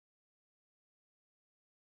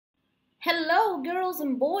Hello, girls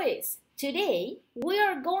and boys! Today we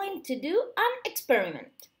are going to do an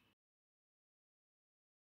experiment.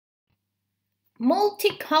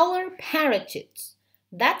 Multicolor parachutes.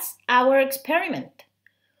 That's our experiment.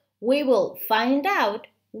 We will find out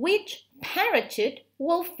which parachute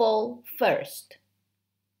will fall first.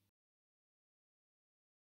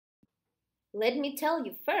 Let me tell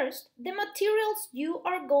you first the materials you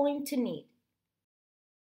are going to need.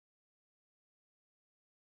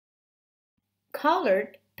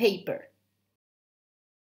 Colored paper.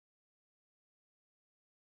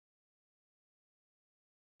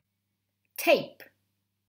 Tape.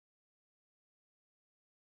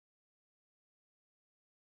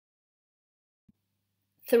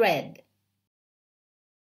 Thread.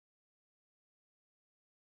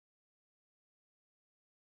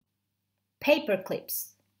 Paper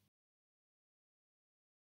clips.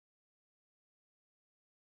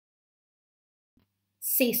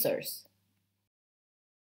 Scissors.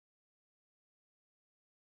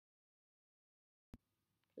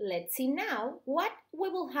 Let's see now what we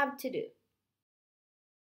will have to do.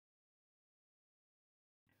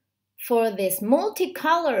 For this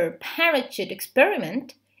multicolor parachute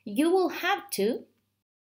experiment, you will have to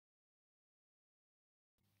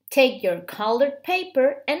take your colored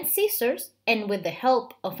paper and scissors, and with the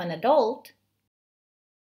help of an adult,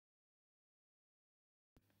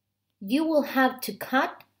 you will have to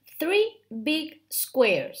cut 3 big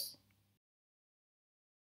squares.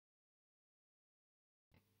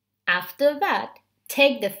 After that,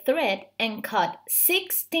 take the thread and cut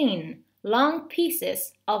 16 long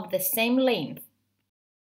pieces of the same length.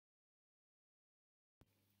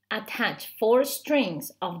 Attach 4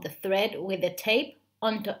 strings of the thread with the tape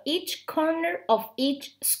onto each corner of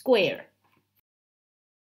each square.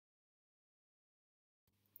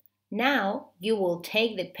 Now you will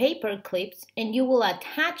take the paper clips and you will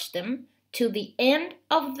attach them to the end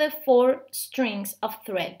of the 4 strings of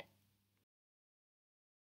thread.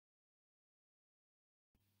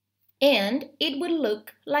 And it will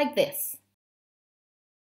look like this.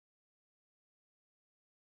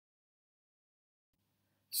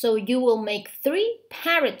 So you will make 3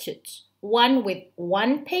 parachutes, one with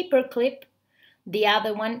 1 paper clip, the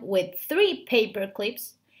other one with 3 paper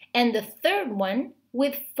clips, and the third one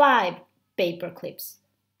with 5 paper clips.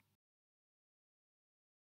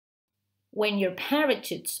 When your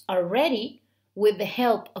parachutes are ready, with the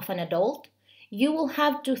help of an adult, you will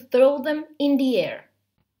have to throw them in the air.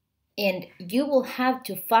 And you will have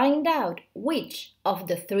to find out which of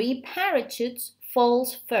the 3 parachutes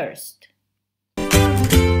falls first.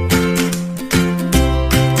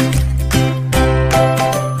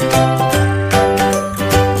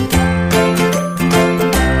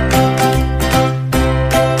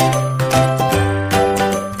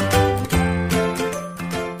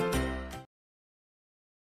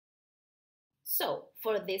 So,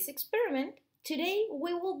 for this experiment, today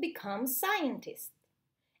we will become scientists.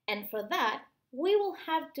 And for that, we will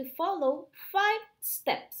have to follow 5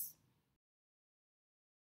 steps.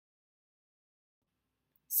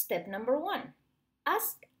 Step number 1.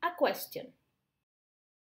 Ask a question.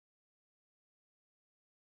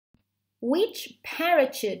 Which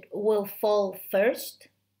parachute will fall first?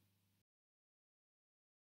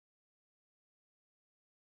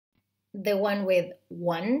 The one with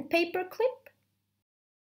 1 paper clip?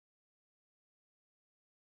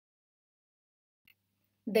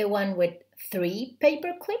 The one with 3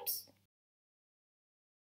 paper clips?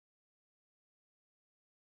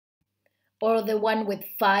 Or the one with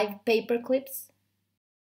 5 paper clips?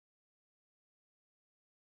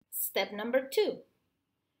 Step number 2.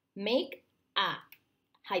 Make a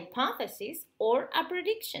hypothesis or a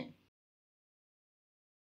prediction.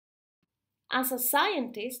 As a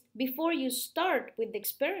scientist, before you start with the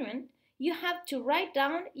experiment, you have to write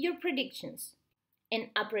down your predictions. And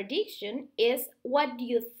a prediction is what do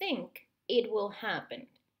you think it will happen.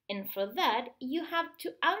 And for that, you have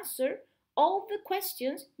to answer all the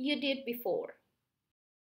questions you did before.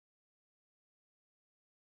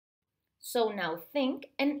 So now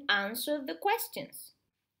think and answer the questions.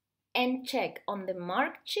 And check on the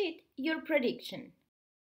marked sheet your prediction.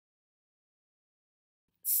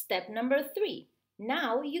 Step number 3.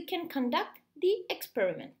 Now you can conduct the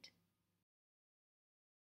experiment.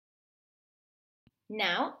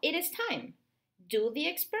 Now it is time. Do the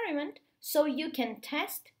experiment so you can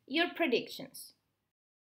test your predictions.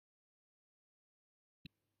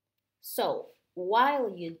 So,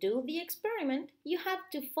 while you do the experiment, you have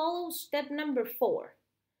to follow step number 4.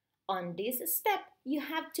 On this step, you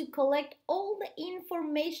have to collect all the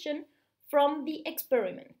information from the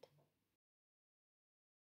experiment.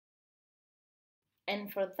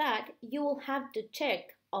 And for that, you will have to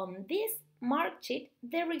check on this mark sheet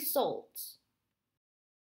the results.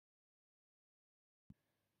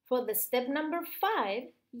 For the step number 5,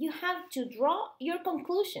 you have to draw your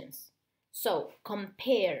conclusions. So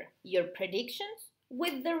compare your predictions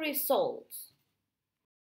with the results.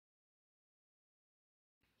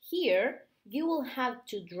 Here, you will have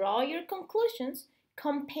to draw your conclusions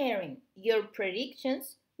comparing your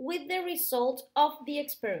predictions with the results of the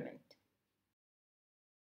experiment.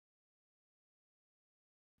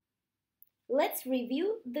 Let's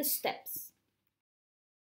review the steps.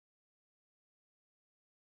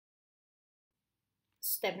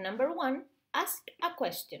 Step number 1, ask a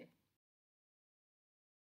question.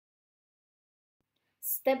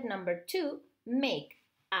 Step number 2, make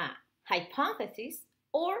a hypothesis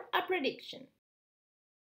or a prediction.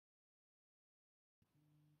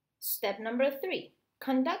 Step number 3,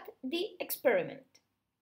 conduct the experiment.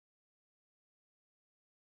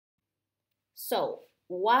 So,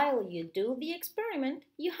 while you do the experiment,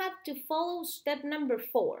 you have to follow step number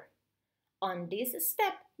 4. On this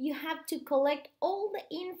step, you have to collect all the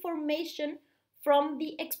information from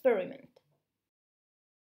the experiment.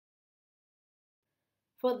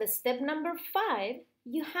 For the step number 5,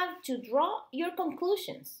 you have to draw your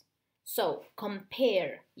conclusions. So,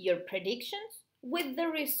 compare your predictions with the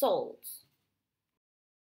results.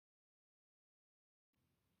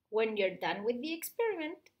 When you're done with the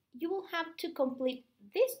experiment, you will have to complete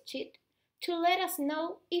this sheet to let us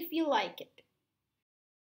know if you like it.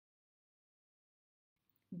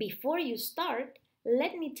 Before you start,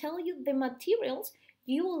 let me tell you the materials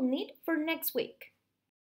you will need for next week.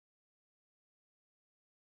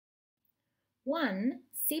 1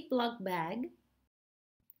 Ziploc bag,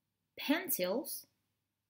 pencils,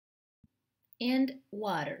 and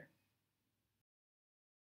water.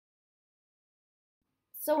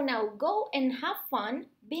 So now go and have fun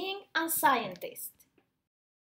being a scientist.